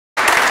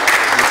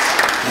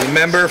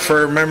Member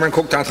for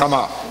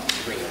Memramcook-Tantramar.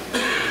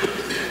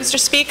 Mr.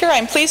 Speaker, I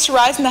am pleased to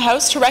rise in the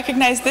House to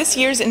recognize this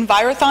year's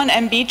Envirothon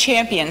MB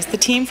champions, the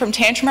team from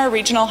Tantramar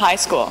Regional High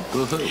School.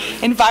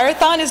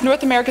 Envirothon is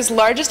North America's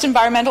largest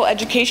environmental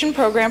education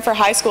program for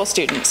high school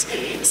students.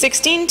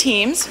 16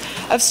 teams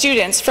of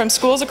students from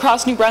schools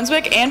across New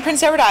Brunswick and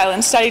Prince Edward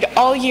Island studied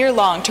all year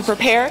long to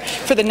prepare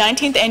for the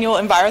 19th annual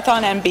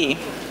Envirothon MB.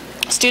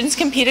 Students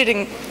competed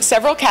in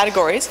several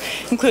categories,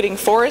 including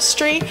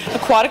forestry,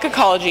 aquatic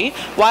ecology,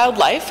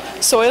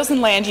 wildlife, soils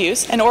and land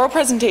use, and oral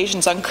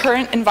presentations on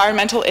current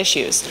environmental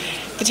issues.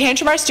 The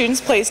Tantramar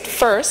students placed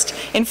first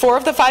in 4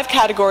 of the 5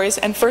 categories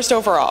and first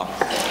overall.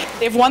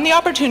 They've won the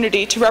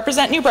opportunity to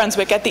represent New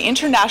Brunswick at the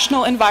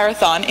International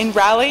Envirothon in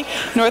Raleigh,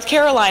 North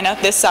Carolina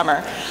this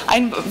summer. I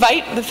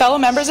invite the fellow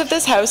members of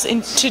this House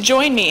to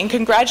join me in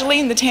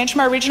congratulating the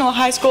Tantramar Regional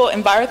High School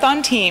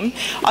Envirothon team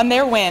on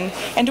their win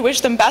and to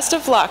wish them best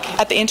of luck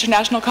at the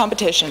international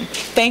competition.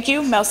 Thank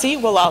you. Merci.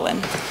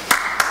 Walalin.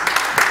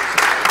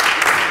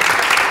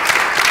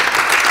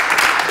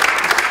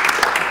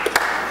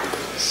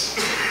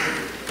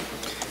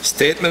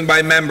 Statement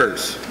by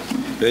members.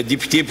 Le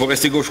député pour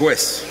rester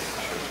gauche-ouest.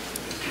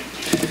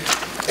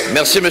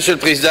 Merci, Monsieur le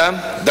Président.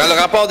 Dans le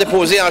rapport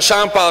déposé en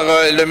Chambre par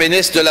le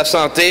ministre de la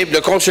Santé, le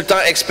consultant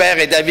expert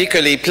est d'avis que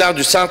les plans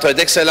du Centre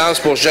d'excellence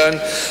pour jeunes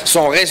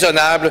sont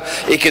raisonnables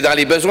et que dans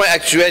les besoins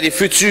actuels et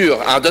futurs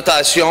en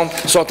dotation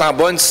sont en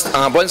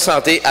bonne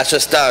santé à ce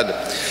stade.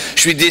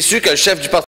 Je suis déçu que le chef du Parti